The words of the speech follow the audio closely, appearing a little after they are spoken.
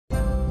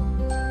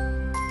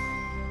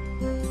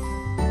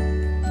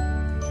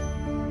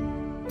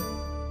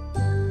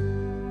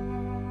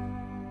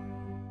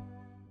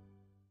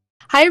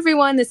Hi,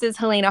 everyone. This is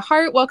Helena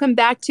Hart. Welcome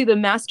back to the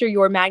Master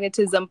Your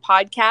Magnetism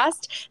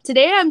podcast.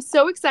 Today, I'm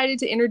so excited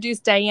to introduce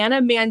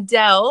Diana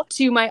Mandel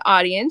to my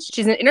audience.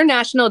 She's an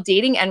international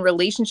dating and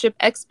relationship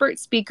expert,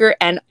 speaker,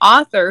 and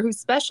author who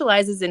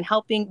specializes in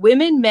helping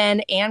women, men,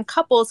 and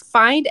couples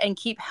find and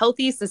keep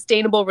healthy,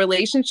 sustainable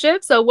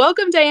relationships. So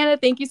welcome, Diana.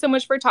 Thank you so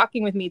much for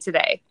talking with me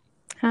today.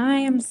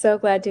 Hi, I'm so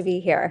glad to be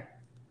here.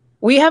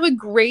 We have a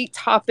great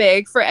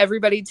topic for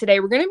everybody today.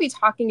 We're going to be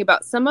talking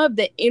about some of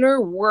the inner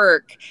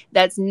work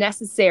that's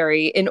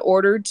necessary in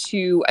order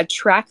to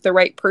attract the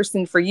right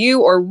person for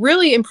you or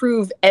really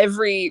improve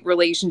every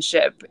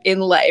relationship in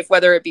life,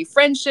 whether it be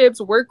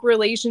friendships, work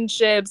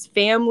relationships,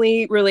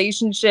 family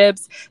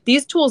relationships.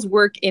 These tools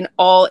work in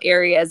all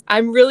areas.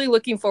 I'm really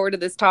looking forward to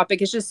this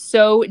topic. It's just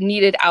so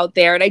needed out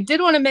there. And I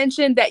did want to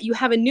mention that you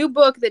have a new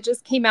book that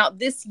just came out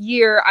this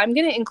year. I'm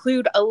going to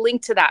include a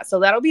link to that. So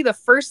that'll be the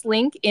first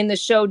link in the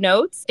show notes.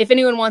 If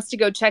anyone wants to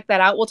go check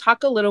that out, we'll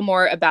talk a little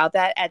more about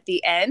that at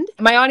the end.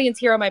 My audience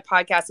here on my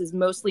podcast is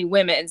mostly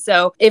women.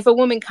 So if a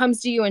woman comes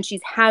to you and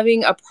she's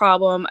having a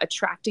problem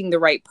attracting the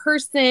right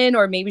person,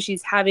 or maybe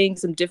she's having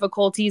some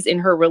difficulties in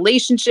her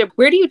relationship,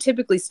 where do you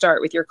typically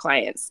start with your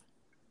clients?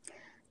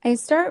 I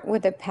start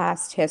with a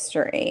past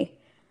history.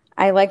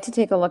 I like to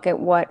take a look at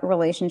what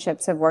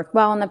relationships have worked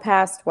well in the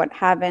past, what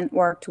haven't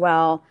worked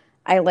well.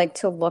 I like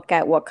to look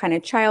at what kind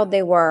of child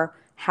they were,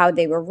 how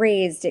they were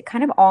raised. It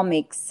kind of all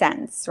makes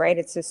sense, right?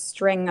 It's a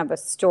string of a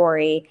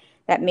story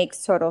that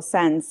makes total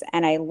sense.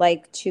 And I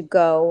like to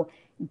go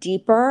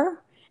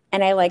deeper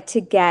and I like to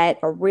get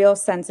a real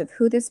sense of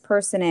who this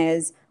person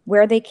is,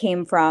 where they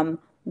came from,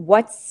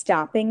 what's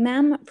stopping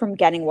them from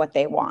getting what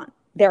they want.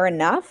 They're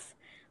enough,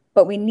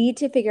 but we need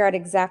to figure out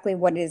exactly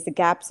what is the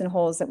gaps and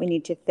holes that we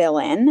need to fill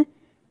in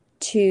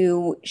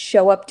to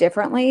show up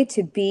differently,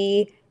 to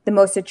be the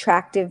most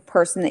attractive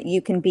person that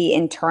you can be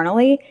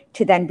internally,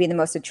 to then be the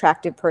most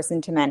attractive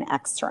person to men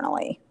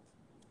externally.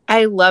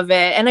 I love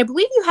it. And I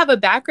believe you have a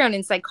background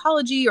in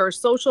psychology or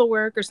social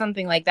work or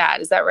something like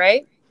that. Is that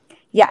right?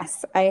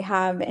 Yes, I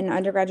have an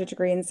undergraduate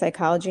degree in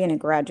psychology and a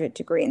graduate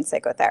degree in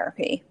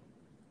psychotherapy.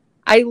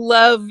 I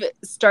love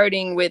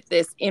starting with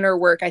this inner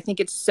work. I think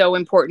it's so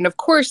important. Of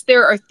course,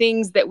 there are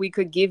things that we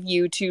could give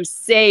you to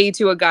say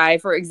to a guy,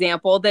 for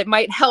example, that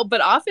might help, but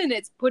often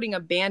it's putting a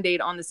band-aid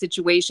on the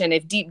situation.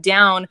 If deep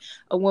down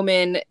a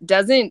woman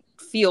doesn't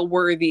feel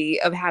worthy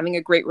of having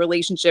a great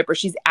relationship, or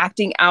she's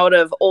acting out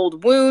of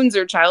old wounds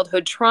or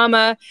childhood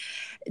trauma,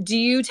 do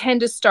you tend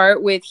to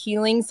start with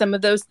healing some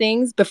of those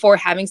things before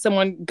having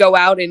someone go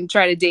out and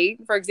try to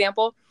date, for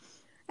example?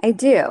 I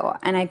do.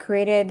 And I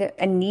created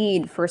a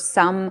need for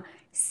some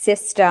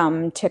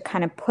system to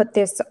kind of put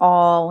this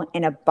all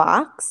in a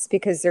box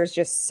because there's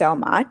just so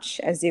much,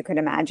 as you could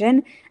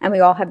imagine. And we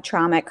all have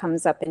trauma. It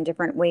comes up in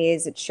different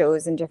ways, it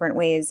shows in different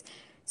ways.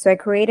 So I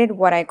created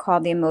what I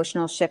call the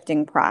emotional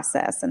shifting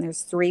process. And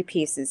there's three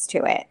pieces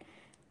to it: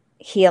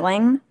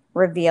 healing,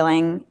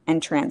 revealing,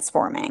 and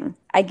transforming.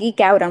 I geek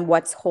out on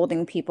what's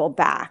holding people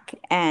back.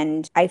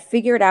 And I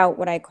figured out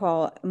what I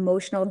call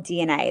emotional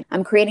DNA.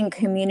 I'm creating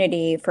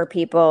community for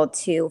people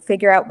to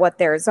figure out what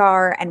theirs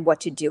are and what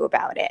to do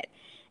about it.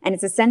 And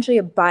it's essentially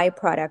a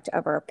byproduct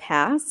of our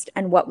past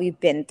and what we've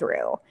been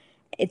through.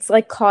 It's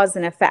like cause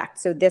and effect.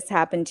 So this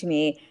happened to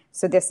me.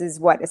 So this is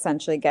what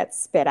essentially gets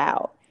spit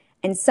out.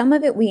 And some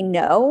of it we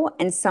know,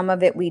 and some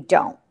of it we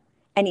don't.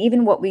 And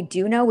even what we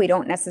do know, we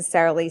don't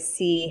necessarily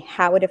see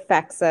how it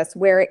affects us,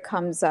 where it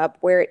comes up,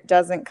 where it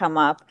doesn't come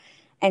up.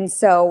 And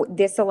so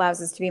this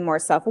allows us to be more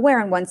self aware.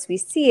 And once we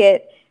see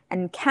it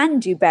and can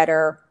do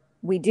better,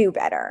 we do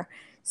better.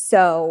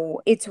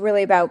 So it's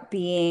really about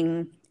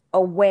being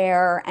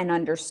aware and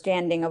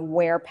understanding of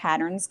where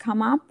patterns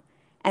come up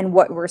and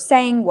what we're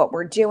saying, what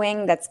we're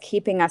doing that's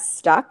keeping us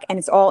stuck. And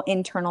it's all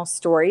internal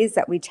stories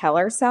that we tell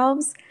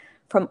ourselves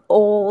from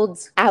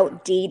old,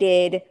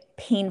 outdated,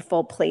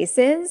 painful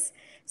places.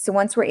 So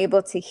once we're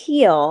able to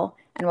heal,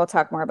 and we'll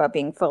talk more about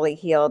being fully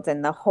healed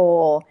and the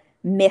whole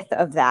myth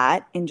of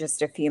that in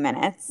just a few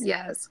minutes.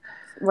 Yes.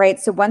 Right.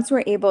 So once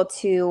we're able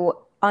to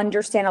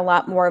understand a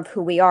lot more of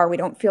who we are, we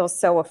don't feel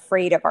so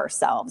afraid of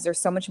ourselves. There's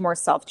so much more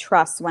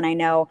self-trust when I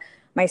know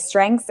my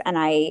strengths and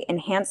I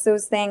enhance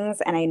those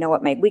things and I know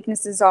what my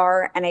weaknesses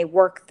are and I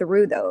work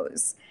through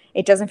those.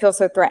 It doesn't feel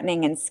so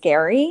threatening and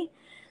scary.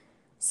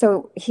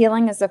 So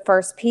healing is the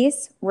first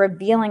piece.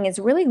 Revealing is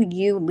really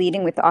you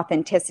leading with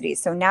authenticity.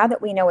 So now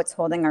that we know what's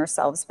holding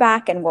ourselves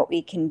back and what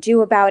we can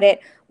do about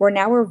it, we're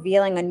now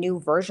revealing a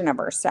new version of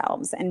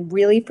ourselves and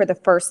really for the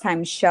first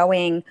time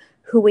showing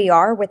who we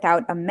are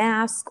without a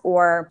mask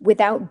or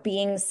without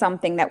being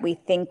something that we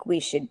think we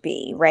should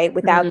be, right?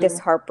 Without this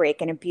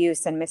heartbreak and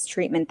abuse and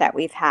mistreatment that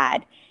we've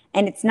had.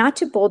 And it's not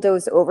to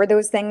bulldoze over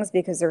those things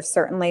because they're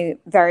certainly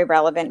very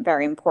relevant,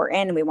 very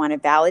important, and we want to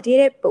validate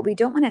it, but we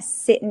don't want to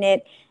sit in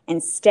it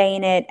and stay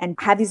in it and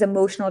have these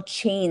emotional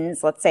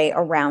chains, let's say,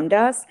 around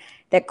us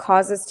that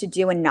cause us to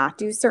do and not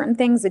do certain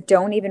things that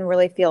don't even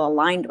really feel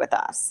aligned with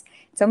us.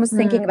 It's almost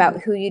thinking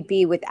about who you'd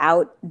be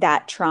without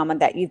that trauma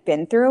that you've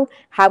been through.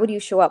 How would you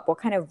show up? What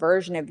kind of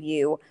version of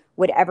you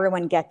would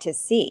everyone get to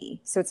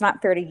see. So it's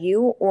not fair to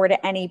you or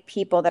to any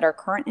people that are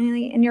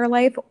currently in your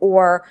life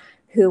or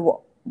who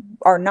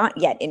are not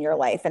yet in your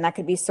life. And that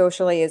could be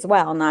socially as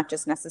well, not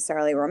just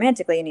necessarily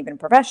romantically and even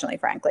professionally,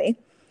 frankly.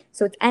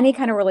 So it's any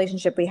kind of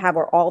relationship we have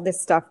where all this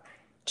stuff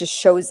just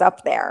shows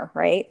up there,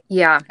 right?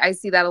 Yeah, I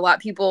see that a lot.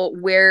 People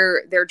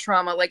wear their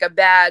trauma like a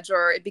badge,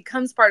 or it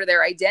becomes part of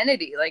their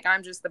identity. Like,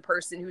 I'm just the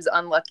person who's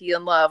unlucky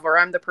in love, or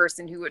I'm the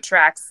person who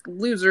attracts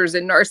losers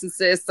and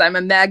narcissists. I'm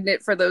a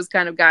magnet for those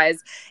kind of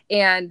guys.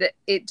 And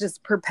it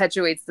just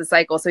perpetuates the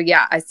cycle. So,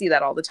 yeah, I see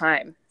that all the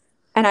time.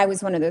 And I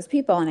was one of those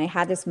people, and I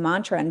had this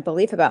mantra and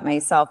belief about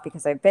myself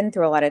because I've been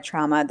through a lot of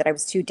trauma that I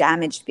was too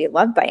damaged to be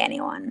loved by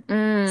anyone.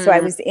 So I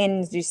Mm, was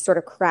in these sort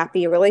of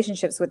crappy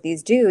relationships with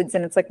these dudes.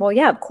 And it's like, well,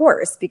 yeah, of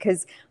course,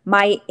 because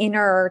my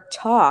inner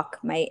talk,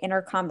 my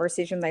inner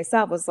conversation with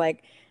myself was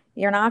like,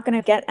 you're not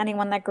going to get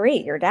anyone that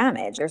great. You're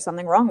damaged. There's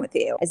something wrong with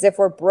you. As if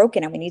we're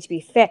broken and we need to be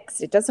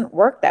fixed. It doesn't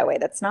work that way.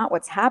 That's not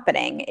what's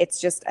happening.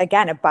 It's just,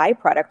 again, a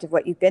byproduct of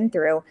what you've been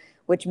through,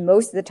 which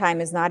most of the time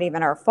is not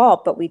even our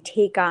fault, but we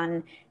take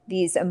on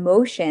these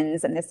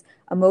emotions and this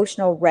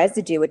emotional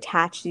residue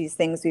attached to these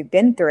things we've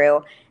been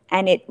through.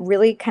 And it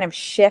really kind of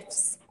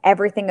shifts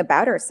everything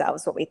about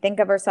ourselves, what we think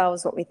of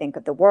ourselves, what we think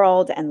of the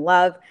world and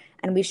love.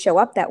 And we show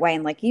up that way.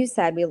 And like you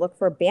said, we look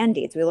for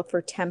band-aids, we look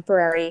for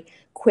temporary,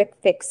 quick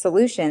fix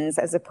solutions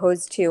as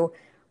opposed to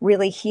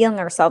really healing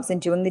ourselves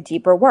and doing the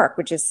deeper work,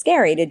 which is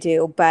scary to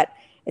do, but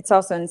it's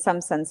also in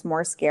some sense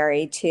more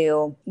scary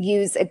to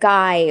use a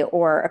guy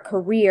or a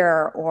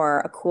career or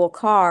a cool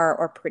car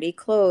or pretty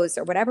clothes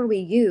or whatever we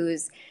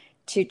use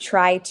to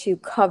try to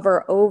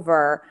cover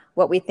over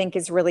what we think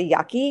is really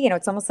yucky. You know,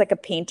 it's almost like a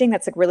painting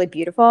that's like really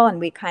beautiful and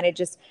we kind of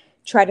just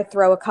try to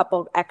throw a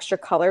couple extra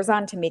colors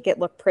on to make it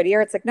look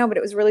prettier. It's like, no, but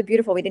it was really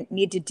beautiful. We didn't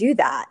need to do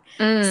that.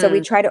 So we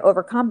mm. try to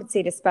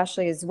overcompensate,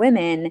 especially as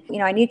women. You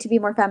know, I need to be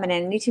more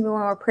feminine. I need to be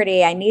more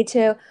pretty. I need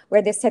to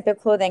wear this type of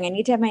clothing. I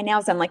need to have my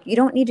nails done. Like, you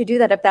don't need to do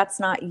that if that's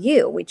not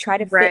you. We try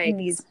to fit in Right.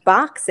 these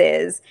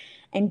boxes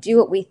and do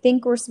what we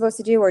think we're supposed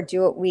to do or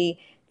do what we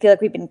feel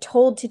like we've been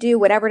told to do,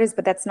 whatever it is,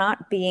 but that's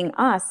not being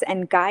us.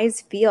 And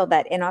guys feel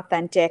that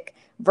inauthentic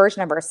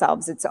version of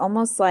ourselves. It's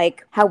almost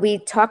like how we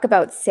talk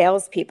about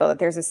salespeople, that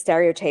there's a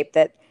stereotype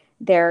that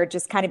they're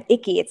just kind of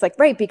icky. It's like,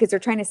 right, because they're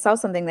trying to sell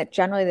something that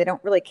generally they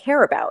don't really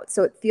care about.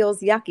 So it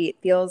feels yucky, it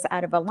feels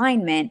out of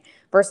alignment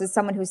versus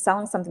someone who's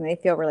selling something they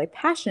feel really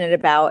passionate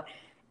about.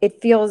 It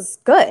feels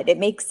good. It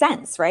makes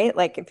sense, right?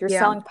 Like if you're Yeah.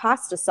 selling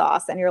pasta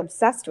sauce and you're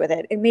obsessed with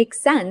it, it makes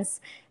sense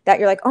that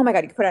you're like, oh my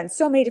God, you can put it on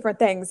so many different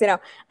things, you know,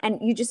 and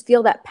you just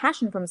feel that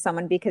passion from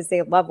someone because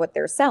they love what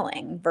they're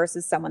selling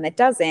versus someone that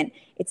doesn't.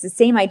 It's the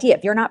same idea.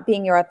 If you're not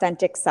being your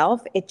authentic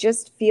self, it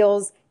just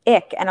feels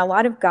ick. And a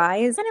lot of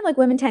guys, kind of like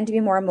women, tend to be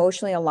more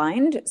emotionally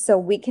aligned. So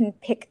we can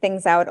pick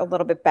things out a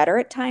little bit better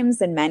at times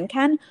than men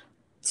can.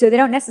 So they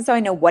don't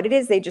necessarily know what it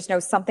is. They just know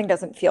something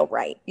doesn't feel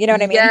right. You know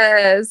what I mean?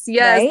 Yes,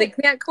 yes. They Right?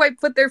 can't quite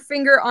put their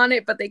finger on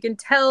it, but they can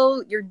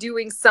tell you're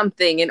doing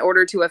something in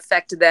order to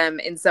affect them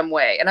in some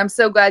way. And I'm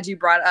so glad you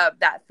brought up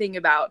that thing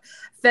about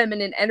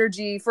feminine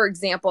energy. For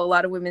example, a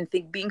lot of women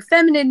think being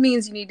feminine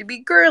means you need to be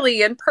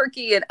girly and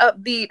perky and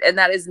upbeat, and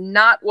that is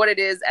not what it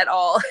is at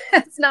all.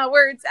 That's not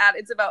where it's at.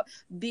 It's about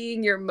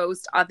being your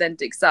most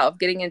authentic self,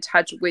 getting in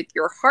touch with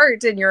your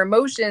heart and your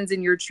emotions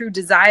and your true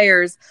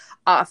desires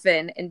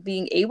often, and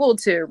being able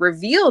to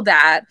reveal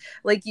that,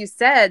 like you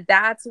said,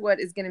 that's what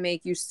is going to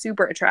make you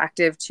super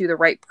attractive to the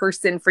right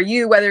person for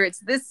you, whether it's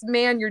this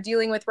man you're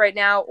dealing with right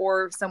now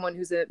or someone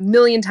who's a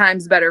million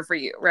times better for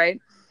you, right?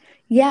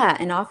 Yeah.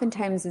 And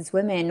oftentimes as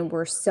women,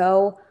 we're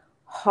so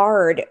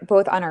hard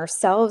both on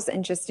ourselves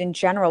and just in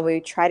general.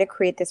 We try to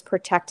create this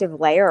protective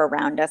layer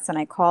around us. And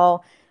I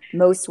call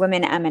most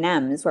women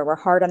M&Ms, where we're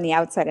hard on the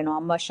outside and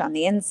all mush on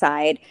the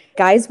inside.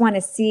 Guys want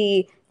to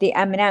see the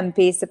M&M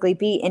basically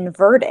be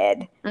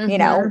inverted, you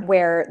know, Mm-hmm.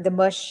 where the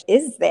mush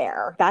is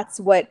there. That's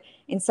what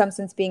in some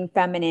sense being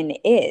feminine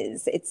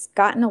is. It's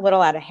gotten a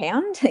little out of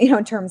hand, you know,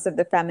 in terms of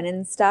the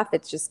feminine stuff.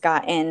 It's just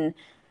gotten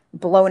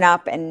blown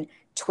up and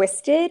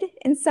twisted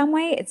in some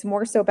way. It's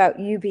more so about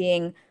you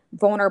being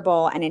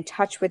vulnerable and in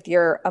touch with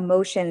your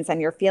emotions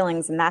and your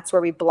feelings. And that's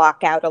where we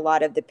block out a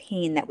lot of the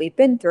pain that we've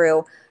been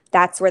through.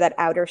 That's where that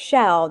outer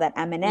shell, that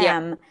Yeah.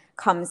 M&M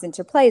comes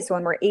into play. So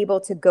when we're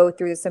able to go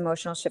through this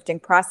emotional shifting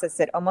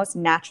process, it almost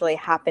naturally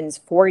happens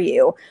for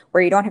you,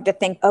 where you don't have to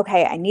think,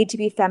 okay, I need to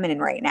be feminine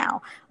right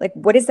now. Like,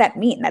 what does that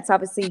mean? That's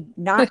obviously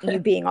not you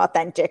being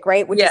authentic,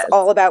 right? Which is Yes.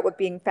 all about what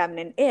being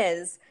feminine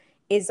is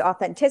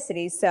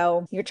authenticity.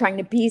 So you're trying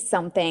to be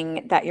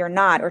something that you're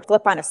not, or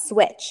flip on a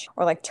switch,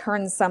 or like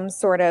turn some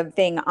sort of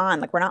thing on.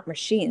 Like, we're not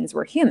machines,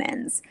 we're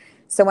humans.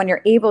 So when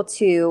you're able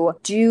to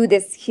do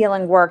this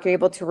healing work, you're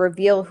able to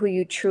reveal who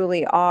you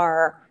truly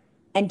are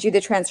and do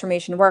the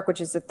transformation work, which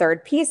is the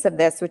third piece of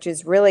this, which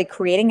is really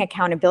creating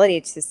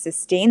accountability to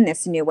sustain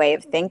this new way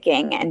of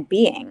thinking and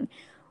being.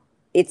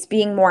 It's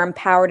being more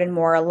empowered and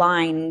more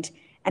aligned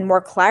and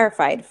more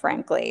clarified,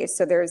 frankly.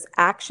 So there's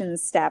action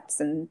steps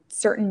and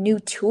certain new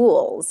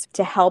tools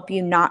to help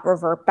you not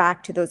revert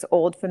back to those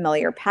old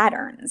familiar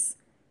patterns.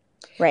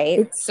 right?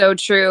 It's so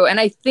true. And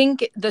I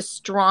think the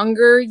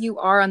stronger you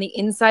are on the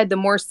inside, the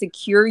more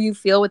secure you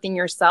feel within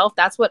yourself.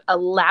 That's what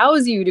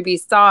allows you to be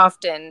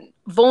soft and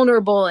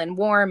vulnerable and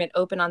warm and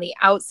open on the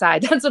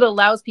outside. That's what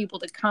allows people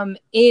to come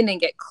in and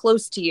get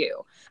close to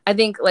you. I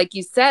think, like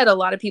you said, a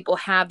lot of people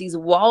have these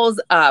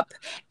walls up,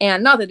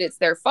 and not that it's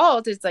their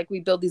fault. It's like we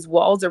build these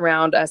walls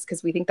around us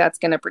because we think that's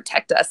going to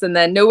protect us. And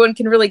then no one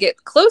can really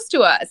get close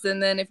to us.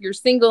 And then if you're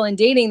single and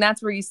dating,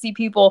 that's where you see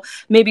people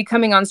maybe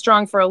coming on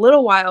strong for a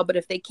little while. But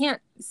if they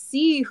can't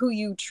see who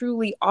you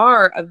truly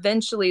are,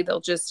 eventually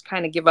they'll just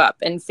kind of give up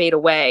and fade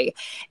away.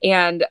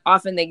 And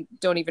often they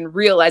don't even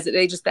realize it.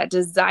 They just, that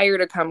desire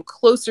to come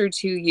closer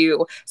to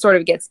you sort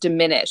of gets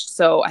diminished.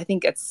 So I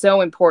think it's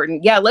so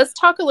important. Yeah, let's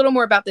talk a little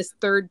more about this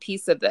third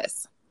piece of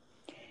this.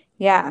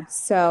 Yeah.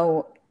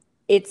 So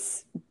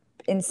it's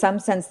in some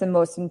sense the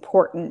most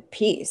important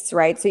piece,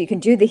 right? So you can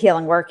do the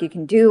healing work, you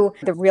can do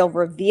the real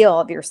reveal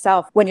of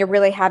yourself when you're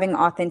really having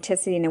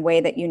authenticity in a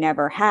way that you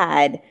never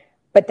had.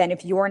 But then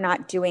if you're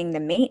not doing the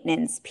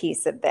maintenance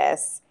piece of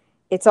this,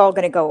 it's all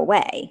going to go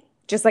away.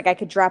 Just like I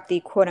could drop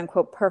the quote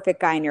unquote perfect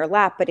guy in your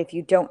lap, but if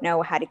you don't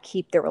know how to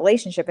keep the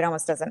relationship, it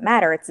almost doesn't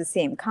matter. It's the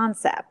same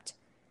concept.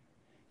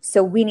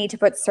 So we need to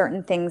put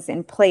certain things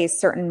in place,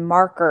 certain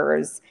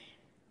markers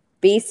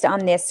based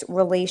on this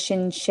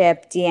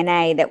relationship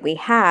DNA that we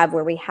have,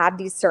 where we have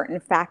these certain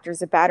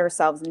factors about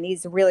ourselves. And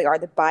these really are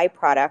the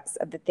byproducts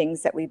of the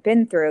things that we've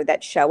been through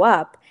that show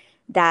up.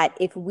 That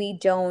if we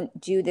don't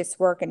do this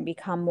work and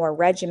become more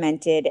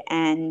regimented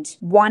and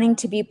wanting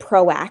to be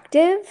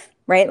proactive,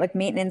 right? Like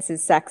maintenance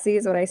is sexy,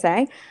 is what I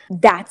say.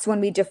 That's when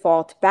we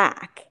default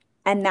back.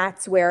 And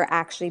that's where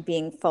actually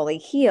being fully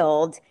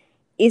healed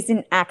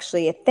isn't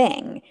actually a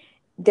thing.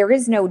 There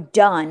is no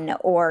done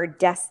or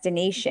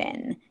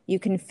destination. You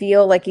can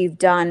feel like you've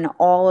done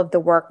all of the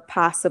work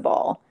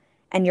possible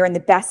and you're in the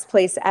best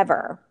place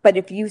ever. But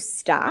if you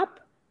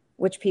stop,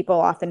 which people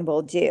often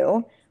will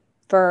do,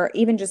 for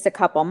even just a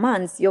couple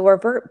months, you'll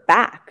revert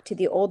back to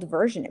the old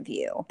version of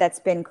you that's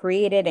been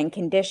created and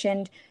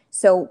conditioned.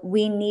 So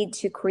we need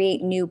to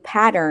create new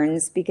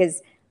patterns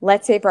because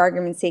let's say for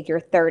argument's sake, you're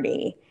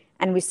 30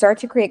 and we start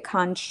to create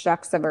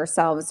constructs of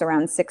ourselves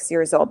around 6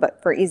 years old. But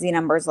for easy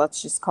numbers,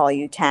 let's just call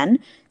you 10.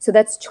 So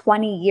that's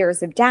 20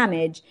 years of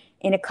damage.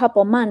 In a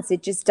couple months,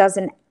 it just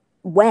doesn't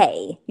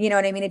weigh. You know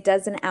what I mean? It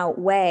doesn't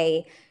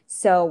outweigh.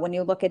 So when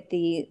you look at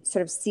the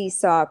sort of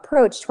seesaw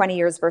approach, 20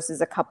 years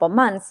versus a couple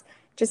months,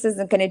 just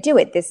isn't going to do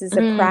it. This is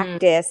a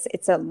practice.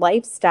 It's a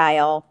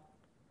lifestyle.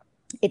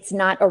 It's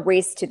not a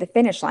race to the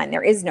finish line.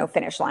 There is no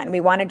finish line. We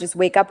want to just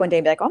wake up one day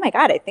and be like, oh my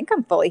God, I think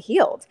I'm fully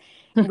healed.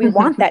 We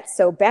want that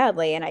so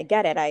badly. And I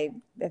get it. I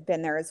have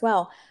been there as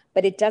well,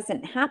 but it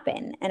doesn't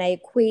happen. And I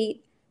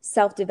equate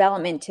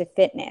self-development to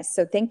fitness.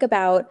 So think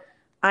about,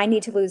 I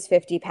need to lose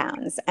 50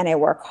 pounds and I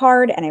work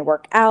hard and I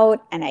work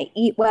out and I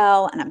eat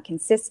well and I'm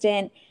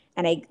consistent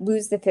and I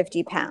lose the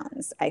 50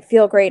 pounds. I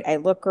feel great. I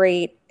look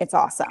great. It's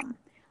awesome.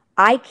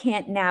 I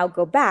can't now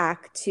go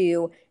back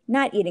to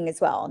not eating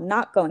as well,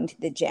 not going to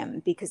the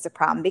gym, because the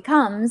problem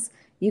becomes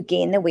you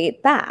gain the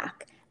weight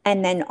back.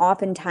 And then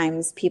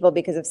oftentimes people,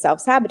 because of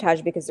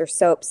self-sabotage, because they're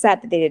so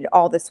upset that they did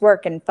all this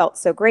work and felt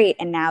so great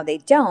and now they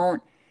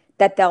don't,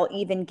 that they'll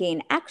even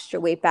gain extra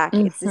weight back.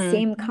 It's the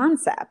same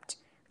concept.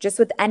 Just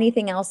with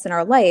anything else in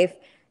our life,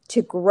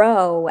 to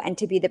grow and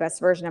to be the best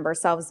version of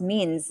ourselves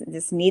means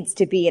this needs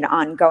to be an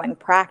ongoing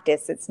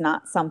practice. It's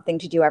not something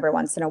to do every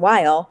once in a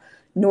while,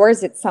 nor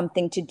is it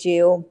something to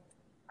do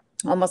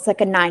almost like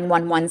a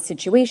 911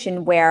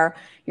 situation where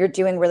you're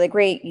doing really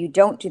great, you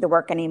don't do the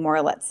work anymore,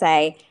 let's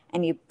say,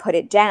 and you put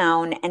it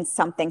down and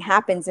something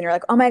happens and you're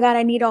like, oh my God,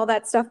 I need all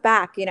that stuff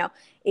back. You know,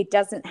 it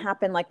doesn't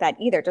happen like that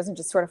either. It doesn't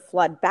just sort of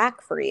flood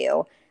back for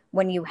you.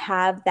 When you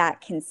have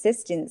that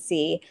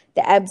consistency,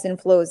 the ebbs and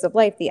flows of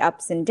life, the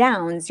ups and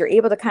downs, you're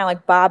able to kind of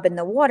like bob in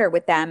the water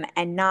with them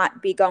and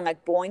not be going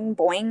like boing,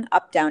 boing,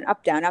 up, down,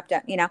 up, down, up,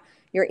 down. You know,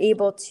 you're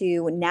able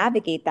to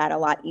navigate that a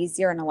lot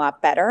easier and a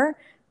lot better,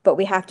 but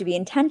we have to be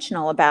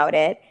intentional about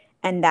it.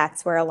 And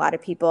that's where a lot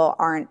of people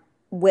aren't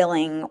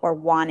willing or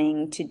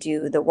wanting to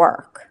do the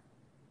work.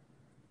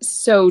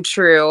 So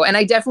true. And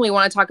I definitely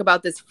want to talk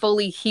about this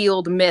fully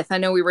healed myth. I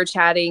know we were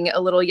chatting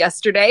a little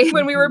yesterday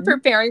when we were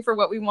preparing for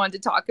what we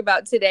wanted to talk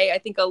about today. I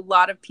think a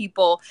lot of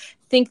people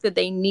think that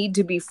they need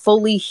to be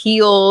fully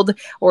healed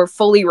or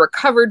fully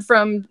recovered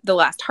from the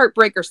last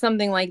heartbreak or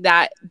something like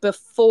that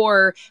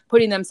before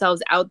putting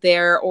themselves out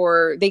there,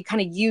 or they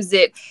kind of use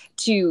it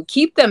to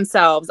keep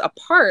themselves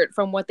apart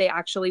from what they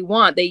actually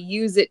want. They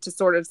use it to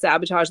sort of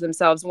sabotage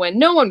themselves when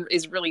no one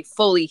is really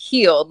fully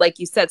healed, like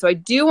you said. So I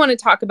do want to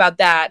talk about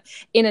that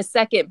in a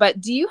second, but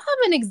do you have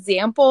an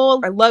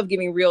example? I love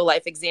giving real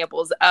life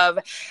examples of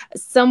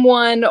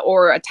someone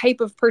or a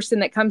type of person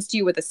that comes to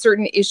you with a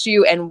certain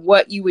issue and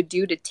what you would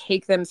do to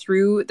take them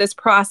through this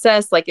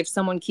process. Like if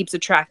someone keeps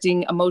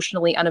attracting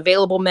emotionally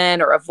unavailable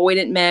men or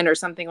avoidant men or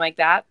something like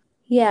that.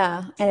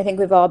 Yeah, and I think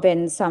we've all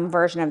been some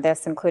version of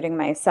this, including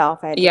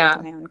myself. I had to go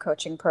through Yeah, my own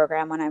coaching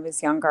program when I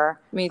was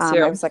younger. me I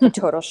too. was like a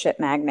total shit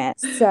magnet.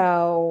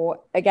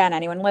 So, again,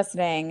 anyone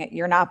listening,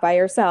 you're not by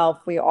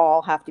yourself. We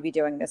all have to be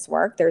doing this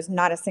work. There's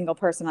not a single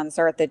person on this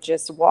earth that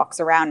just walks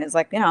around and is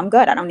like, I'm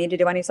good. I don't need to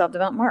do any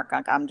self-development work.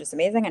 Like, I'm just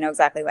amazing. I know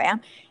exactly who I am.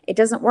 It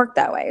doesn't work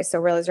that way. So,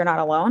 realize you're not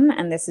alone.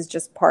 And this is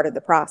just part of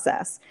the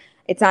process.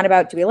 It's not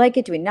about do we like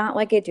it? Do we not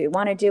like it? Do we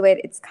want to do it?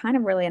 It's kind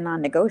of really a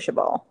non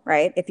negotiable,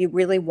 right? If you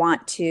really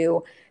want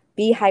to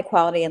be high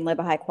quality and live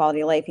a high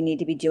quality life, you need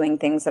to be doing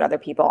things that other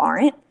people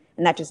aren't.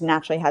 And that just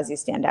naturally has you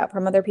stand out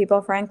from other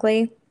people,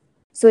 frankly.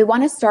 So we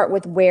want to start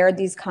with where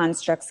these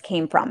constructs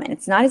came from. And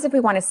it's not as if we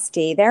want to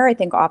stay there. I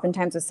think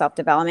oftentimes with self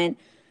development,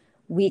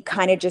 we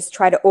kind of just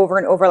try to over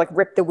and over like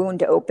rip the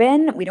wound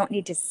open. We don't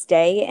need to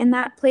stay in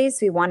that place.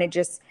 We want to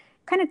just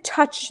kind of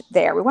touch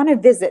there. We want to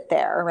visit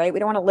there, right? We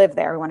don't want to live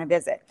there. We want to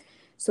visit.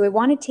 So we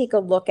want to take a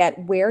look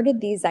at where did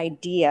these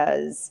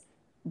ideas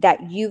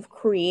that you've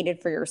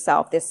created for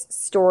yourself, this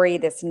story,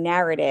 this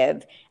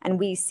narrative, and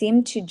we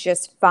seem to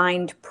just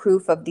find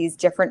proof of these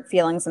different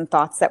feelings and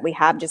thoughts that we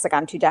have, just like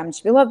I'm too damaged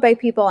to be loved by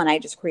people. And I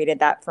just created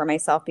that for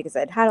myself because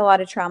I'd had a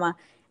lot of trauma.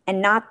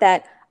 And not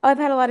that, oh, I've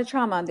had a lot of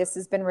trauma. This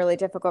has been really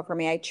difficult for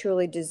me. I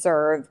truly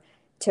deserve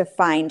to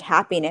find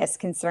happiness,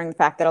 considering the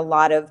fact that a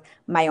lot of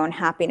my own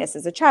happiness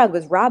as a child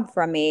was robbed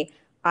from me.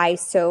 I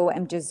so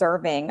am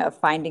deserving of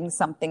finding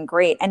something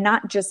great, and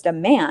not just a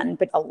man,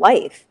 but a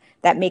life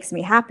that makes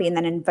me happy. And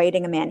then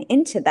inviting a man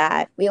into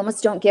that, we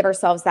almost don't give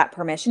ourselves that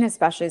permission,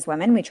 especially as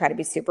women. We try to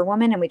be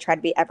superwoman and we try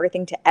to be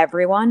everything to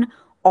everyone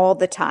all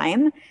the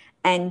time.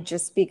 And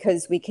just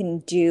because we can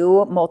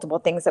do multiple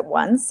things at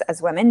once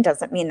as women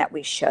doesn't mean that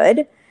we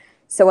should.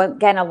 So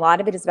again, a lot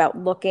of it is about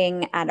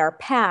looking at our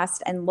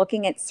past and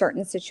looking at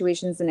certain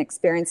situations and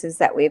experiences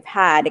that we've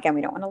had. Again,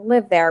 we don't want to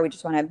live there. We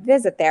just want to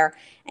visit there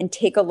and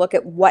take a look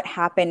at what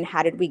happened.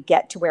 How did we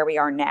get to where we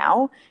are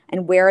now?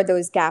 And where are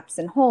those gaps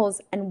and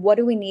holes? And what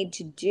do we need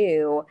to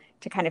do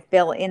to kind of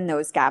fill in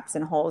those gaps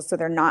and holes so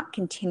they're not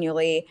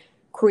continually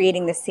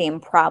creating the same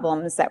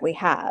problems that we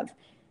have?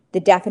 The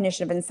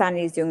definition of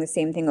insanity is doing the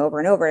same thing over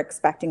and over,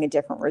 expecting a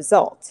different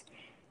result.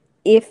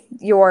 If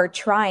you're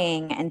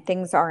trying and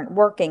things aren't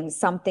working,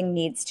 something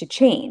needs to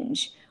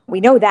change. We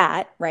know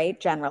that, right?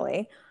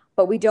 Generally,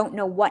 but we don't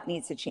know what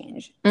needs to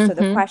change. So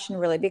the Hmm. question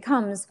really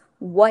becomes,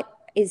 what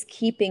is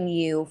keeping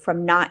you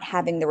from not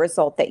having the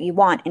result that you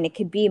want? And it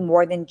could be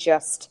more than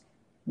just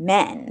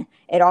men.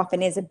 It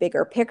often is a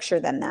bigger picture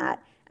than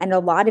that. And a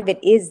lot of it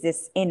is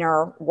this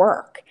inner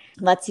work.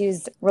 Let's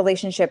use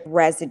relationship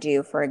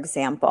residue, for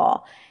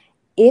example.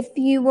 If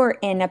you were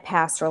in a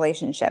past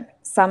relationship,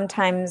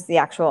 sometimes the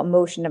actual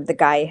emotion of the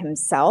guy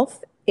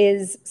himself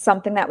is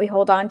something that we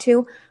hold on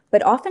to,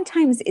 but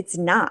oftentimes it's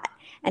not.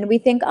 And we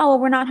think, oh,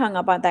 we're not hung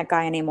up on that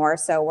guy anymore,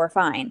 so we're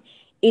fine.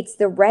 It's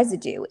the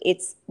residue,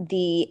 it's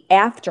the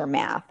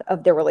aftermath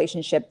of the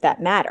relationship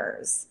that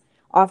matters.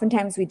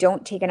 Oftentimes we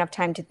don't take enough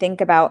time to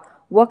think about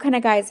what kind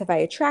of guys have I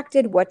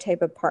attracted? What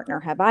type of partner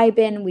have I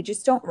been? We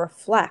just don't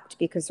reflect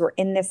because we're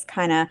in this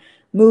kind of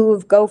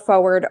move, go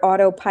forward,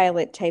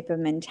 autopilot type of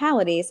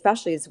mentality,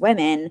 especially as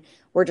women.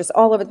 We're just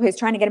all over the place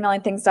trying to get a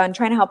million things done,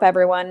 trying to help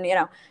everyone,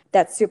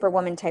 that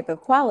superwoman type of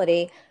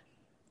quality.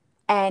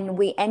 And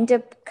we end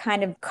up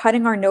kind of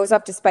cutting our nose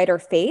off to spite our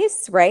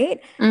face,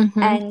 right? Hmm.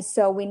 And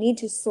so we need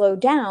to slow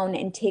down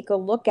and take a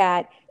look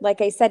at,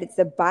 like I said, it's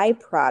the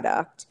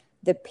byproduct,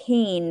 the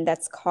pain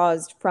that's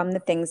caused from the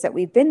things that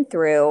we've been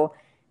through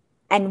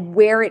and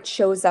where it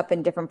shows up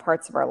in different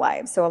parts of our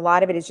lives. So a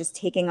lot of it is just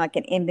taking like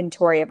an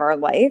inventory of our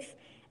life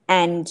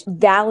and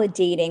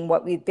validating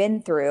what we've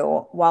been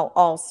through while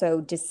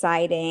also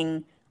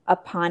deciding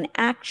upon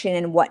action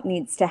and what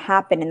needs to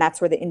happen. And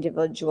that's where the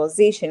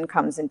individualization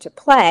comes into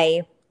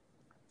play.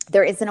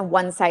 There isn't a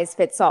one size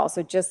fits all.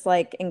 So just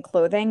like in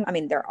clothing, I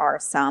mean, there are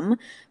some,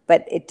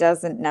 but it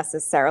doesn't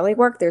necessarily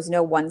work. There's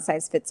no one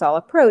size fits all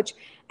approach.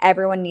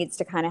 Everyone needs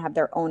to kind of have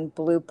their own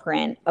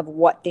blueprint of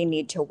what they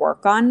need to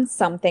work on.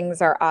 Some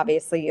things are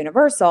obviously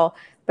universal,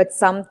 but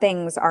some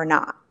things are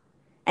not.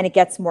 And it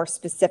gets more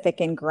specific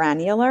and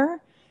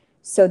granular.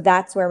 So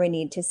that's where we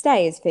need to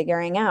stay, is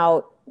figuring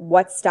out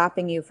what's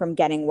stopping you from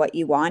getting what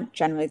you want.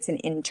 Generally, it's an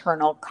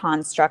internal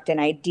construct, an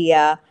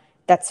idea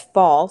that's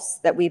false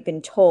that we've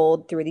been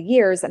told through the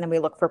years. And then we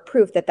look for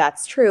proof that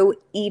that's true,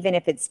 even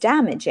if it's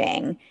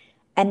damaging.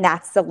 And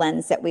that's the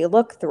lens that we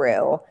look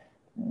through,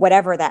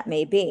 whatever that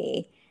may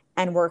be.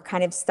 And we're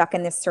kind of stuck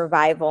in this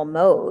survival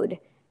mode.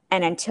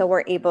 And until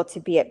we're able to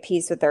be at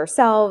peace with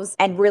ourselves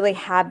and really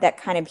have that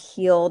kind of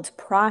healed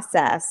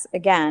process,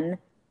 again,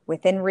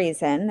 within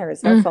reason, there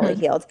is no fully Hmm.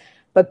 healed,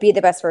 but be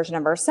the best version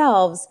of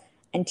ourselves,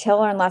 until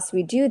or unless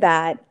we do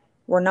that,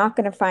 we're not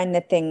going to find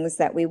the things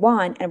that we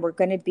want. And we're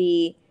going to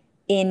be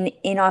in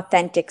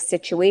inauthentic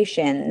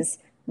situations,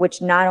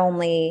 which not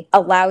only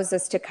allows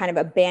us to kind of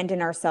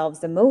abandon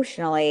ourselves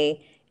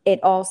emotionally, it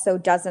also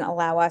doesn't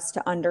allow us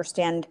to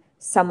understand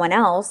someone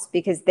else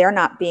because they're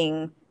not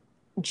being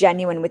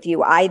genuine with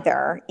you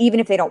either, even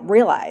if they don't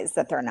realize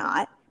that they're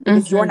not,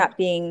 because you're Hmm. not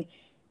being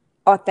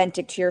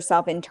authentic to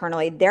yourself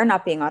internally, they're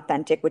not being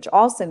authentic, which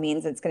also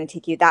means it's going to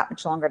take you that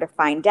much longer to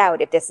find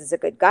out if this is a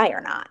good guy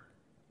or not.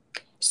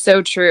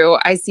 So true.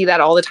 I see that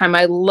all the time.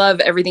 I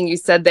love everything you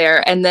said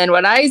there. And then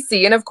what I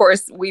see, and of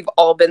course, we've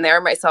all been there,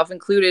 myself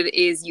included,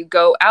 is you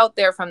go out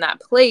there from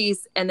that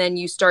place and then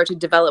you start to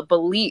develop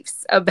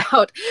beliefs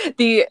about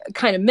the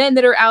kind of men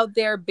that are out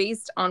there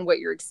based on what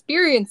you're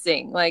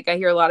experiencing. Like I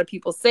hear a lot of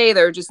people say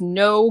there are just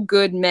no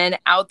good men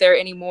out there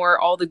anymore.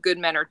 All the good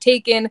men are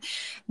taken.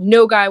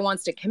 No guy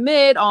wants to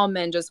commit. All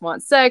men just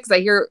want sex.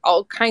 I hear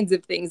all kinds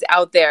of things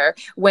out there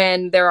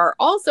when there are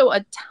also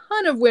a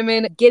ton of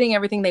women getting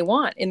everything they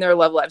want in their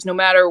love lives, no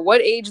matter what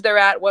age they're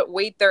at, what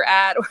weight they're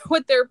at,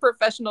 what their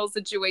professional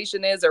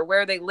situation is, or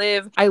where they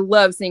live. I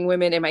love seeing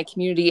women in my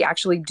community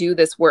actually do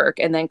this work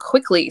and then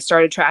quickly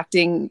start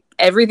attracting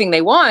everything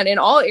they want in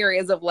all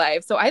areas of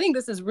life. So I think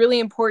this is really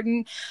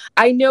important.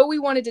 I know we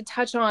wanted to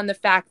touch on the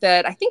fact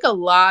that I think a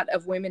lot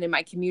of women in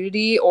my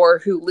community or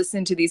who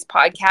listen to these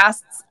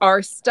podcasts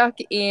are stuck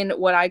in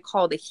what I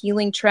call the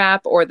healing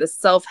trap or the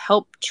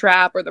self-help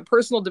trap or the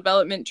personal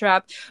development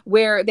trap,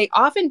 where they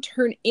often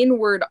turn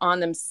inward on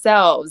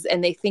themselves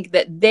and they think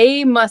that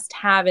they must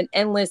have an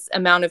endless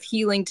amount of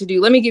healing to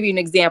do. Let me give you an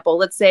example.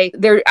 Let's say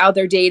they're out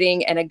there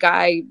dating and a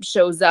guy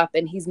shows up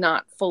and he's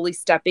not fully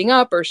stepping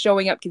up or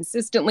showing up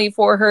consistently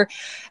for her.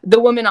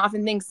 The woman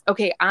often thinks,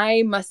 okay,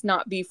 I must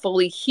not be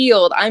fully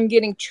healed. I'm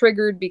getting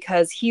triggered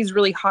because he's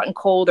really hot and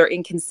cold or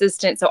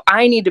inconsistent. So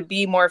I need to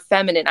be more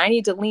feminine. I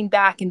need to lean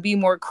back and be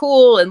more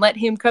cool and let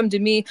him come to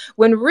me,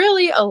 when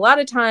really a lot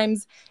of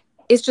times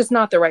it's just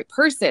not the right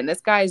person.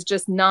 This guy is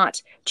just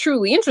not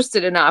truly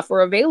interested enough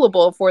or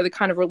available for the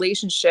kind of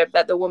relationship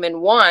that the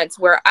woman wants.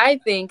 Where I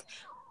think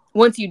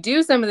once you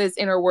do some of this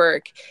inner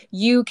work,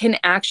 you can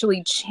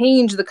actually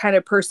change the kind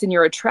of person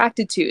you're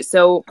attracted to.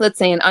 So let's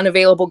say an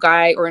unavailable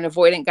guy or an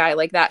avoidant guy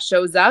like that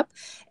shows up.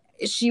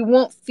 She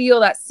won't feel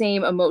that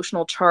same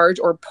emotional charge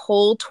or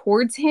pull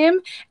towards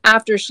him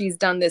after she's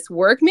done this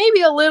work.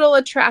 Maybe a little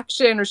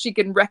attraction, or she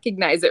can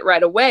recognize it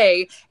right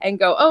away and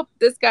go, oh,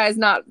 this guy's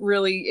not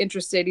really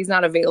interested. He's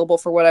not available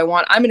for what I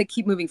want. I'm going to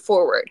keep moving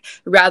forward,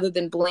 rather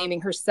than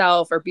blaming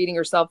herself or beating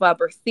herself up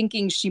or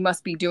thinking she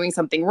must be doing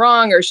something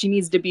wrong or she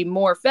needs to be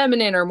more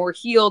feminine or more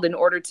healed in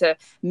order to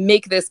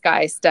make this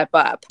guy step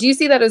up. Do you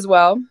see that as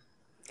well?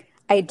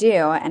 I do.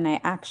 And I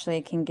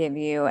actually can give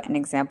you an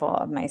example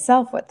of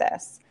myself with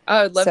this.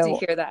 I would love to So,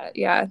 hear that.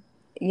 Yeah.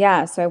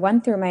 yeah, so I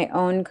went through my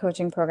own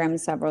coaching program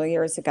several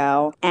years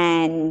ago,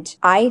 and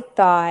I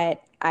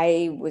thought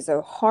I was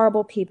a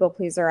horrible people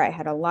pleaser. I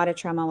had a lot of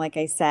trauma, like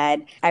I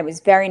said. I was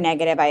very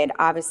negative. I had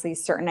obviously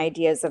certain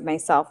ideas of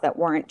myself that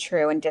weren't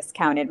true and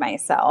discounted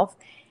myself.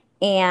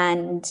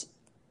 And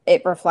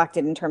it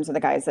reflected in terms of the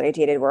guys that I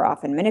dated were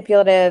often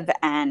manipulative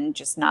and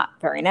just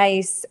not very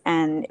nice,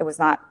 and it was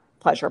not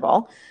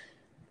pleasurable.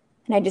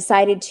 And I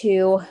decided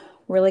to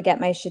really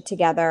get my shit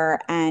together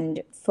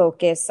and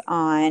focus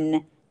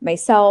on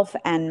myself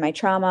and my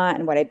trauma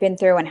and what I've been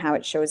through and how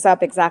it shows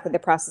up, exactly the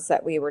process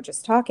that we were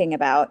just talking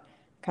about,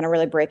 kind of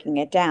really breaking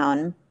it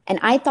down. And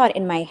I thought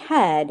in my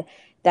head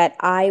that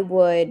I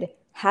would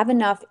have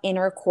enough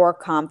inner core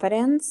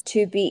confidence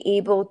to be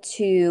able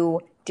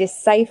to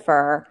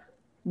decipher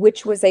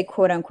which was a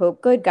quote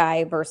unquote good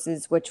guy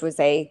versus which was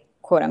a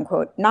quote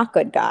unquote not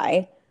good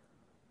guy.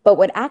 But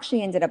what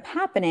actually ended up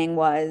happening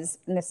was,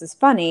 and this is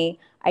funny,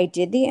 I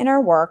did the inner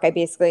work. I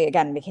basically,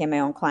 again, became my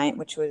own client,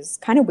 which was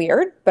kind of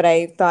weird. But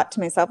I thought to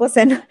myself,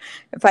 listen,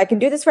 if I can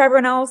do this for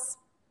everyone else,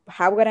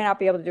 how would I not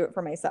be able to do it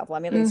for myself?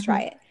 Let me at least try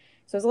Mm-hmm. it.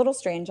 So it was a little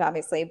strange,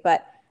 obviously,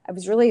 but I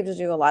was really able to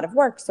do a lot of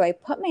work. So I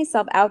put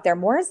myself out there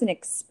more as an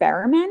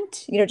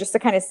experiment, just to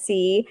kind of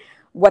see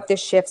what the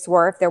shifts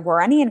were, if there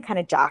were any, and kind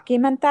of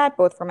document that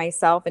both for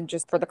myself and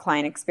just for the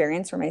client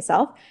experience for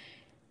myself.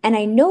 And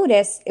I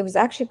noticed it was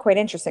actually quite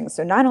interesting.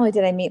 So not only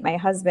did I meet my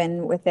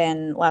husband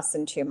within less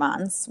than 2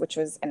 months, which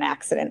was an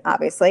accident,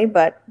 obviously,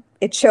 but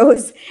it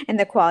shows in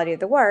the quality of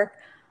the work.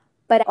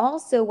 But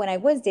also when I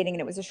was dating,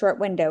 and it was a short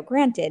window,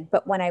 granted,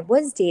 but when I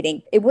was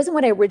dating, it wasn't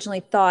what I originally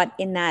thought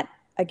in that,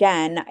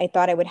 again, I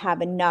thought I would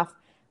have enough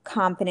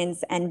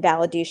confidence and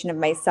validation of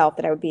myself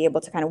that I would be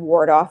able to kind of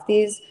ward off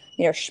these,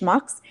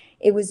 schmucks.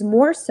 It was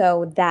more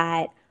so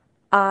that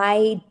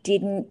I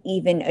didn't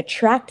even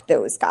attract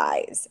those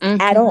guys at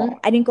Mm-hmm. all.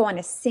 I didn't go on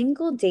a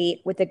single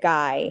date with a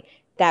guy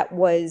that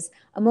was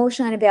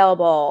emotionally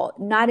unavailable,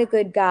 not a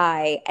good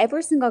guy.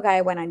 Every single guy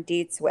I went on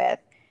dates with,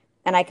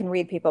 and I can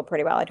read people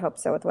pretty well, I'd hope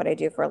so with what I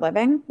do for a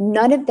living,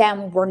 none of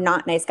them were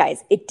not nice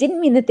guys. It didn't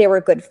mean that they were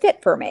a good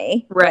fit for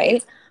me, Right.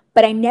 right?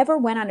 But I never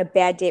went on a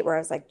bad date where I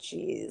was like,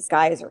 geez,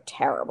 guys are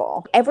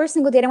terrible. Every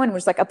single date I went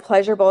was like a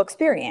pleasurable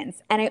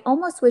experience. And I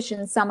almost wish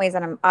in some ways,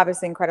 and I'm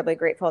obviously incredibly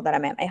grateful that I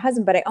met my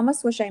husband, but I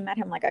almost wish I met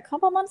him like a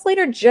couple months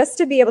later just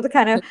to be able to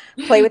kind of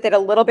play with it a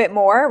little bit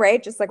more,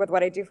 right? Just like with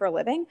what I do for a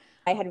living.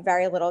 I had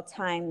very little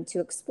time to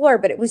explore,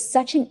 but it was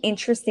such an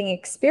interesting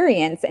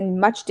experience and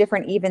much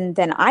different even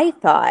than I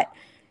thought.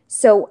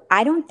 So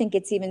I don't think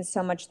it's even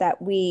so much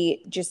that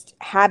we just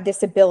have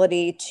this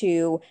ability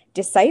to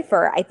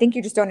decipher. I think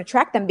you just don't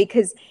attract them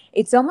because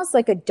it's almost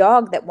like a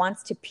dog that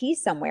wants to pee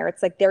somewhere.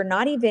 It's like they're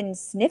not even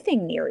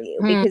sniffing near you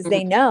because Hmm.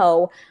 they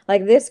know,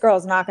 like, this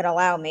girl's not going to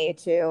allow me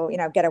to,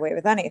 get away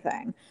with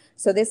anything.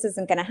 So this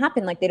isn't going to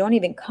happen. Like, they don't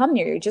even come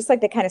near you, just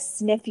like they kind of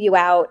sniff you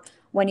out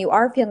when you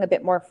are feeling a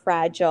bit more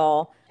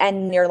fragile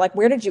and you're like,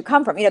 where did you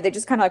come from? They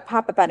just kind of like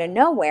pop up out of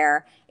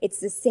nowhere.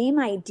 It's the same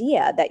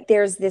idea that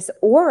there's this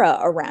aura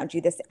around you,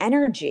 this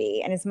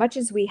energy. And as much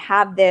as we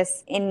have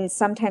this in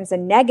sometimes a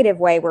negative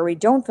way where we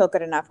don't feel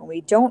good enough and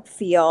we don't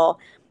feel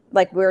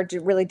like we're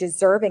really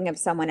deserving of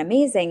someone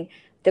amazing,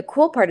 the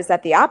cool part is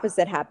that the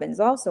opposite happens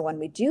also when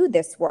we do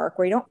this work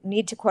where you don't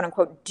need to quote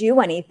unquote do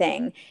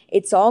anything.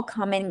 It's all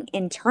coming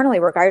internally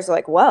where guys are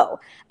like,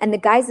 whoa. And the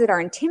guys that are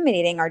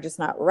intimidating are just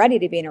not ready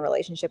to be in a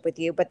relationship with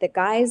you. But the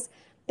guys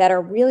that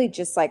are really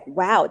just like,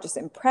 wow, just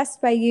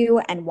impressed by you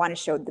and want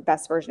to show the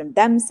best version of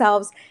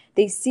themselves,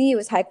 they see you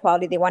as high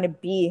quality. They want to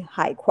be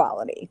high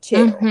quality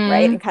too,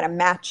 right? Hmm. And kind of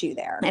match you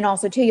there. And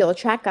also, too, you'll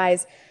attract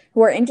guys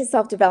who are into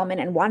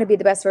self-development and want to be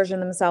the best version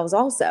of themselves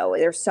also.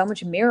 There's so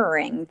much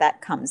mirroring that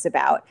comes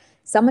about.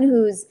 Someone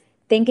who's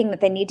thinking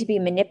that they need to be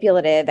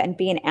manipulative and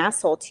be an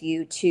asshole to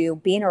you to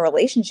be in a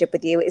relationship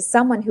with you is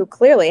someone who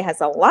clearly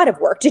has a lot of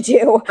work to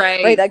do,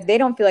 right? Right. Like they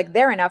don't feel like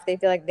they're enough. They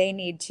feel like they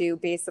need to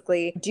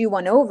basically do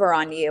one over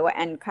on you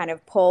and kind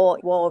of pull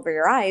wool over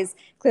your eyes.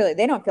 Clearly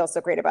they don't feel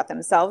so great about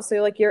themselves.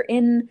 So you're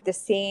in the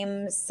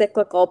same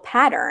cyclical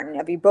pattern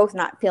of you both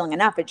not feeling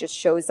enough. It just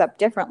shows up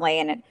differently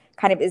and it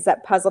kind of is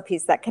that puzzle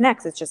piece that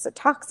connects. It's just a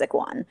toxic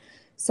one.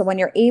 So when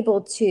you're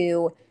able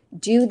to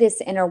do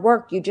this inner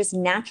work, you just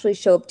naturally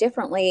show up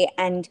differently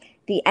and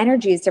the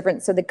energy is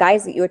different. So the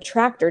guys that you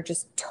attract are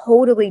just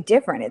totally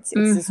different. It's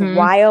this Hmm.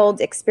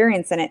 wild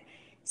experience and it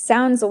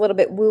sounds a little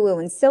bit woo-woo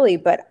and silly,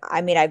 but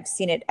I mean, I've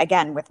seen it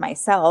again with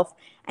myself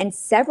and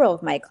several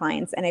of my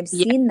clients, and I've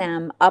Yeah, seen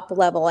them up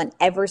level in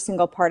every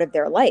single part of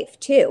their life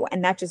too.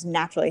 And that just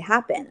naturally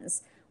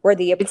happens where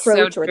the it's so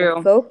approach or the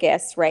true.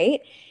 focus,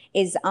 right,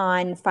 is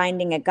on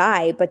finding a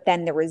guy, but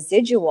then the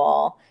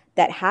residual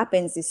that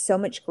happens is so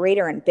much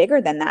greater and bigger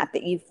than that,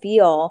 that you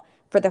feel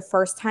for the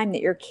first time that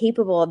you're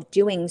capable of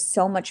doing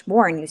so much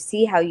more. And you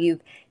see how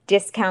you've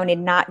discounted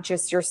not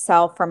just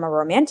yourself from a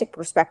romantic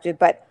perspective,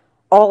 but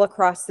all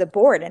across the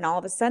board. And all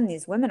of a sudden,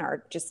 these women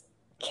are just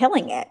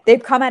killing it.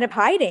 They've come out of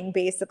hiding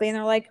basically, and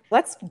they're like,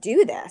 let's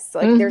do this.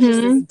 Like, there's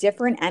just this Hmm.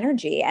 different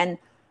energy. And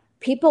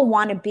people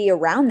want to be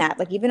around that.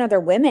 Like, even other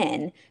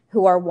women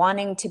who are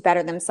wanting to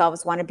better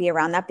themselves want to be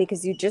around that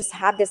because you just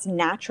have this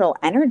natural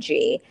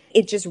energy.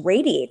 It just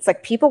radiates.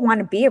 Like, people want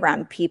to be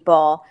around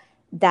people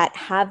that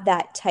have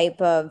that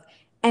type of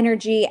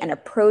energy and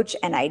approach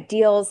and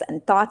ideals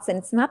and thoughts. And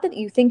it's not that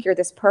you think you're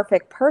this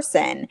perfect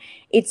person,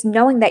 it's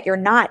knowing that you're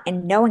not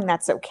and knowing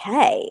that's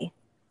okay.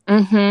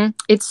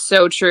 It's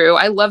so true.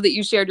 I love that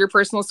you shared your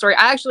personal story.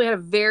 I actually had a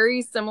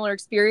very similar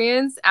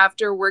experience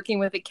after working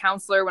with a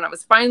counselor when I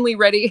was finally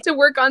ready to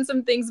work on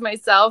some things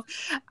myself.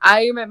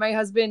 I met my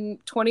husband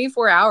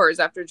 24 hours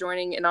after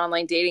joining an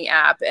online dating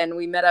app, and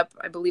we met up,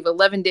 I believe,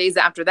 11 days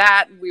after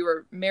that. We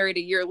were married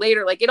a year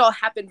later. Like, it all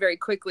happened very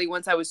quickly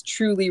once I was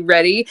truly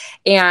ready.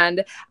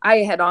 And I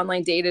had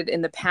online dated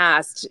in the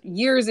past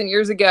years and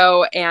years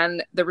ago,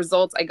 and the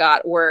results I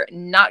got were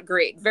not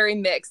great, very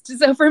mixed.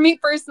 So for me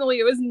personally,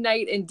 it was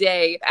night and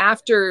day.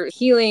 After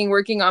healing,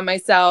 working on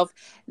myself,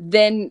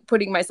 then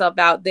putting myself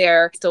out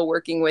there, still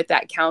working with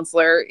that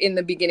counselor in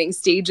the beginning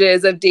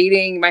stages of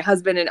dating my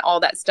husband and all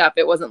that stuff.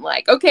 It wasn't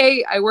like,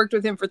 okay, I worked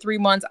with him for 3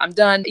 months, I'm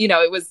done.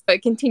 It was a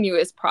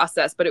continuous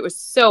process, but it was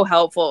so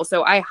helpful.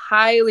 So I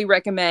highly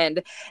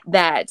recommend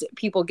that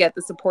people get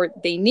the support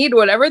they need,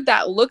 whatever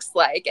that looks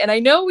like. And I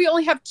know we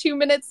only have 2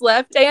 minutes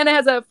left. Diana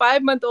has a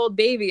 5-month-old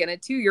baby and a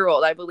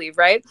 2-year-old, I believe,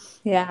 right?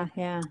 Yeah,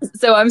 yeah.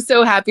 So I'm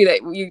so happy that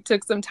you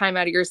took some time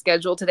out of your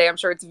schedule today. I'm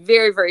sure it's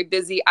very, very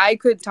busy. I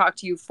could talk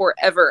to you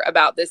forever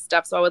about this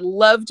stuff. So I would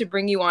love to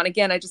bring you on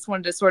again. I just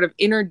wanted to sort of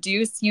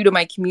introduce you to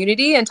my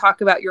community and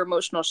talk about your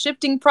emotional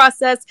shifting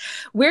process.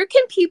 Where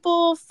can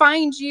people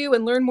find you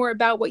and learn more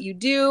about what you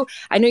do?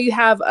 I know you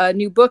have a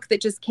new book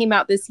that just came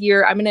out this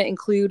year. I'm going to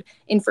include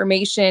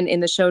information in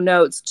the show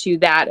notes to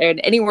that,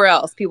 and anywhere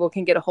else people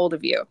can get a hold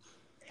of you.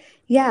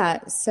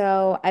 Yeah,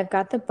 so I've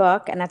got the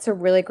book, and that's a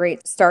really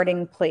great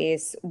starting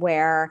place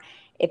where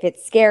if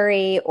it's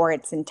scary or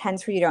it's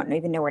intense for you, don't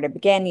even know where to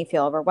begin, you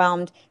feel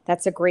overwhelmed,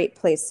 that's a great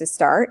place to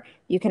start.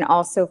 You can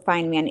also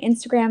find me on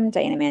Instagram.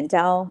 Diana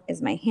Mandel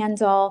is my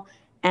handle,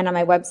 and on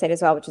my website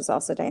as well, which is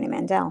also Diana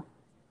Mandel.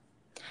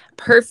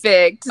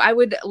 Perfect. I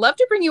would love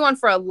to bring you on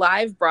for a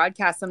live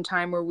broadcast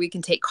sometime where we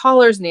can take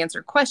callers and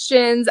answer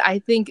questions. I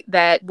think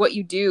that what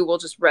you do will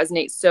just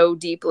resonate so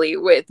deeply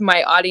with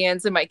my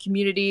audience and my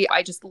community.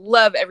 I just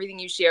love everything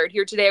you shared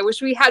here today. I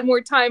wish we had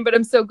more time, but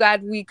I'm so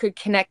glad we could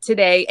connect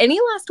today. Any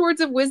last words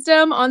of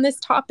wisdom on this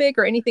topic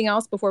or anything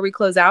else before we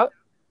close out?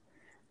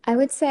 I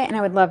would say, and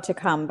I would love to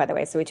come, by the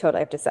way, so we totally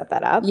have to set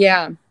that up.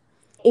 Yeah.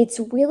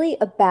 It's really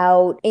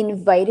about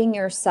inviting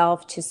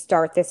yourself to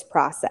start this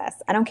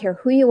process. I don't care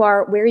who you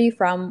are, where you're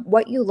from,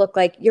 what you look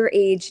like, your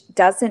age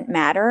doesn't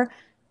matter.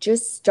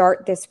 Just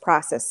start this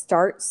process.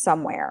 Start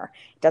somewhere.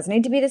 It doesn't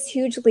need to be this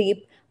huge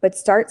leap, but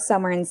start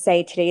somewhere and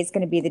say, today is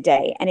going to be the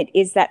day. And it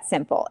is that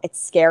simple.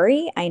 It's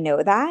scary. I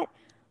know that.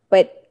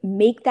 But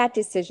make that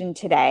decision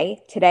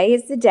today. Today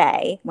is the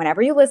day,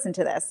 whenever you listen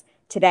to this,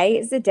 today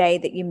is the day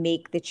that you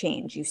make the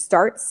change. You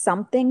start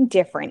something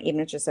different,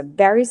 even if it's just a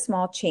very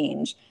small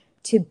change,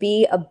 to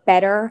be a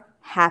better,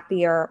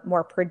 happier,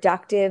 more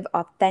productive,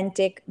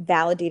 authentic,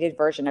 validated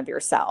version of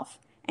yourself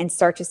and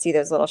start to see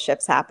those little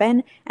shifts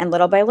happen. And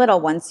little by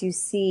little, once you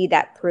see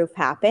that proof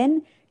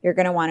happen, you're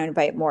going to want to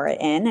invite more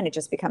in and it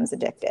just becomes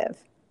addictive.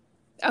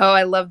 Oh,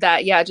 I love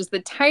that. Yeah, just the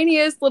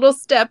tiniest little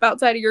step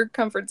outside of your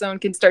comfort zone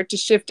can start to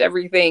shift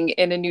everything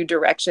in a new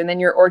direction. Then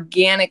you're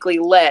organically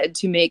led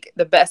to make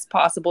the best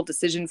possible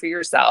decision for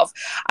yourself.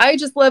 I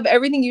just love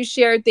everything you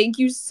shared. Thank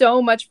you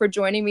so much for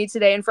joining me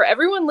today. And for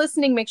everyone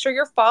listening, make sure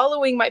you're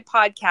following my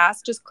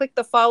podcast. Just click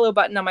the follow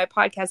button on my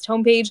podcast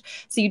homepage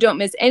so you don't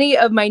miss any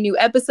of my new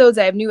episodes.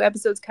 I have new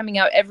episodes coming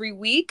out every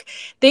week.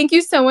 Thank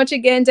you so much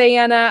again,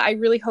 Diana. I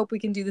really hope we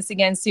can do this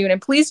again soon.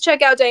 And please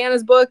check out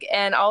Diana's book,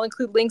 and I'll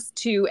include links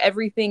to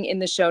everything in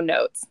the show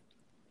notes.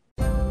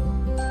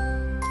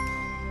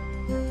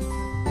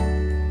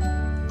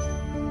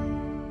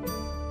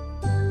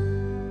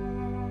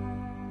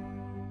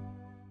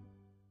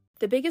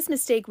 The biggest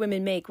mistake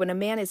women make when a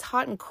man is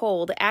hot and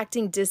cold,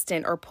 acting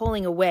distant, or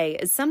pulling away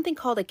is something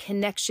called a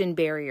connection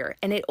barrier,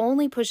 and it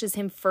only pushes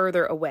him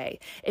further away.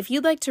 If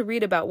you'd like to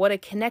read about what a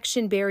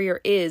connection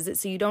barrier is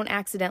so you don't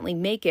accidentally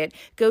make it,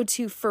 go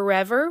to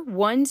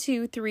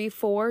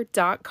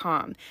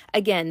forever1234.com.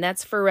 Again,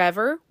 that's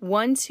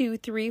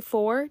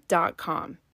forever1234.com.